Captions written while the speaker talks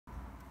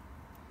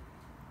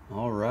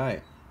All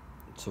right,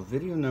 so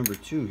video number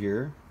 2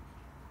 here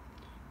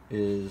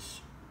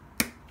is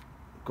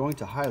going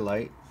to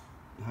highlight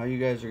how you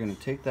guys are going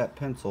to take that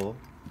pencil,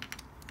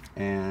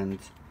 and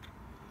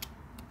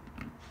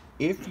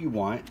if you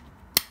want,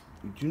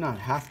 you do not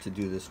have to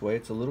do this way.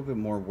 It's a little bit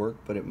more work,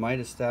 but it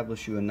might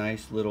establish you a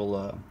nice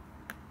little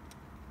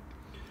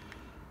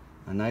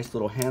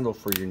handle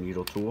for your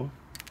needle tool.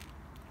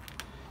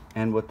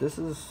 And what this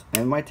is,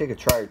 and it might take a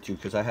try or two,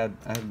 because I had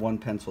one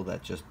pencil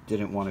that just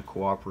didn't want to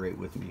cooperate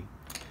with me.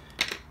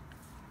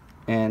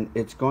 And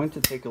it's going to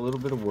take a little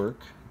bit of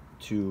work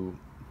to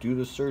do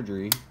the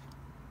surgery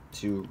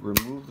to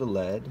remove the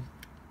lead,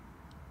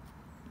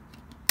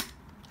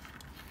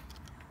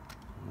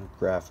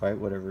 graphite,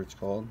 whatever it's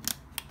called,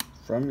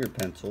 from your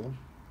pencil.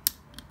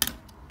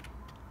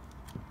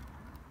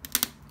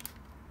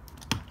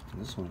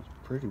 This one's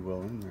pretty well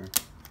in there.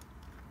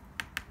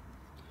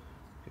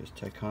 Because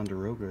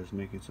Ticonderoga is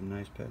making some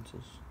nice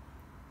pencils.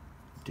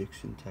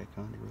 Dixon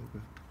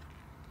Ticonderoga.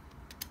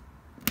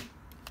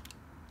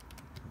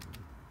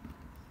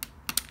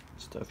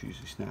 Stuff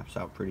usually snaps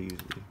out pretty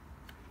easily.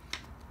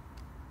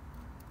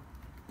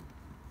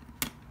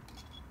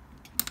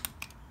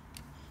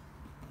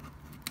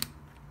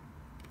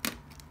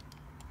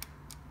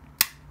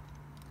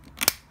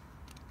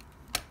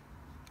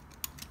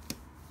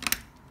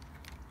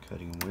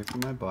 Cutting away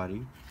from my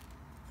body,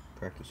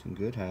 practicing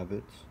good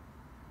habits.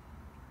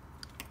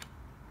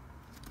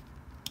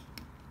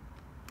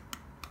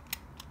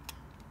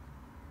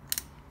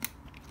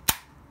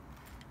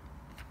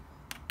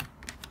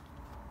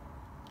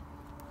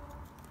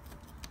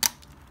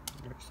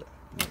 There's that.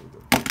 There we go.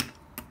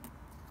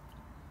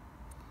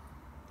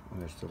 Oh,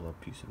 there's still a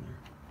piece in there.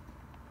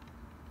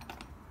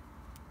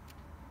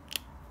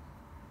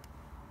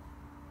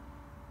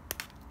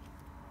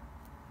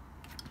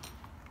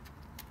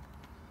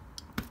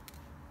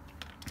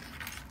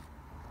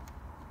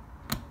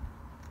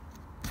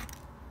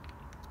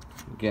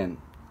 Again,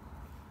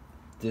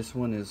 this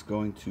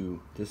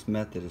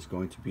method is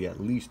going to be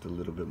at least a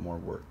little bit more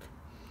work.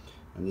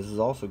 And this is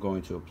also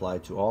going to apply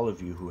to all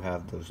of you who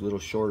have those little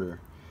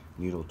shorter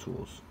needle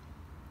tools.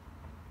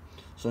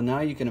 So now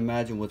you can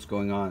imagine what's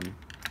going on.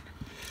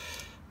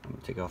 I'm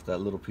going to take off that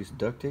little piece of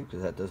duct tape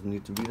because that doesn't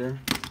need to be there.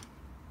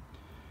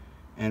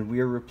 And we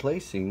are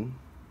replacing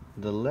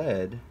the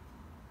lead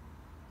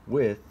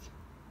with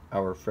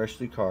our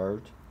freshly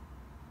carved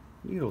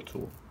needle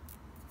tool.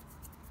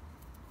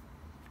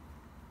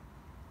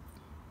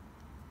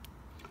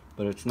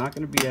 But it's not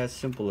going to be as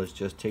simple as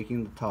just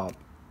taking the top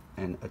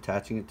and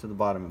attaching it to the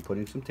bottom and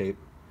putting some tape.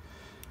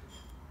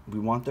 We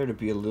want there to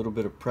be a little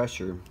bit of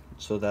pressure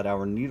so that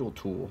our needle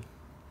tool,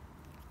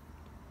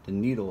 the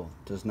needle,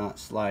 does not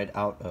slide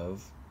out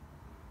of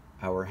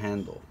our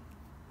handle.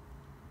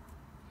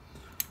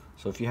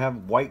 So if you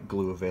have white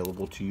glue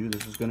available to you,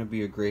 this is going to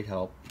be a great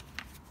help.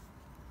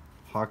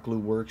 Hot glue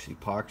works,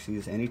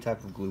 epoxies, any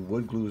type of glue.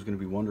 Wood glue is going to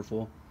be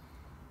wonderful.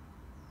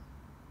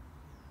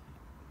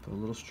 Put a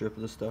little strip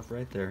of the stuff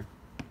right there.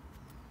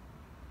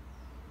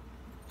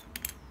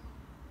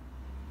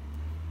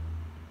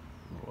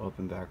 A little up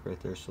and back right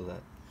there so that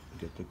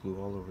you get the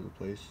glue all over the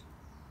place.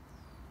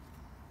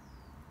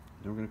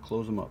 Then we're going to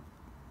close them up.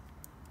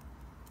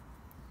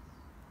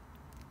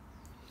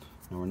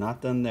 Now we're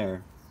not done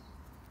there.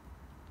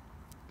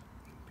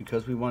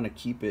 Because we want to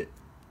keep it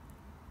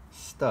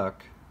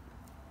stuck,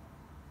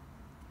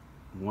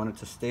 we want it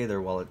to stay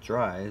there while it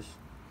dries.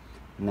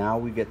 Now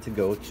we get to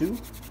go to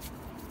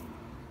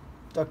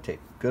duct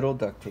tape, good old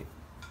duct tape.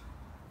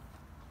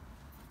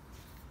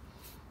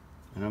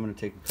 And I'm going to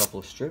take a couple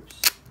of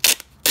strips,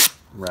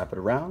 wrap it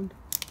around,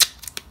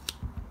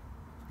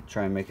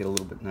 try and make it a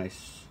little bit nicer,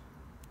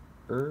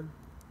 a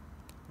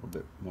little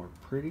bit more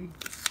pretty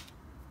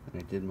than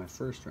I did my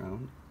first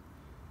round.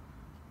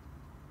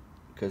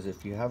 Because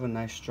if you have a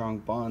nice strong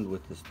bond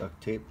with this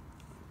duct tape,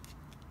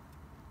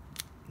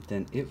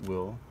 then it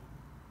will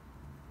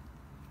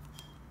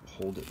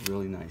hold it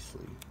really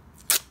nicely.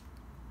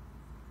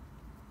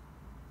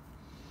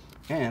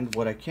 And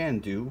what I can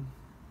do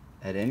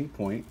at any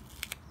point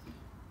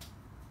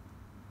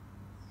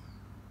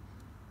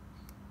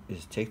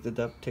is take the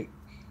duct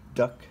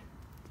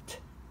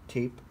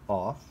tape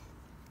off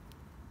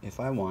if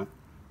I want,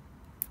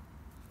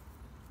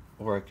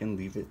 or I can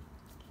leave it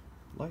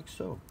like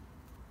so.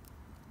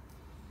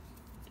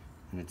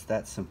 And it's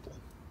that simple.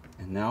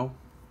 And now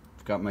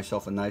I've got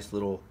myself a nice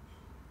little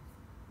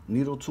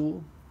needle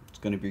tool. It's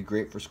going to be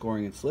great for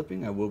scoring and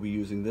slipping. I will be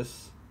using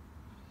this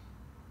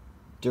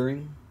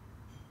during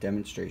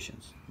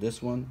demonstrations.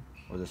 This one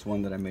or this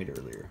one that I made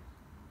earlier.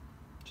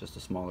 Just a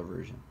smaller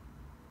version.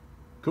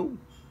 Cool.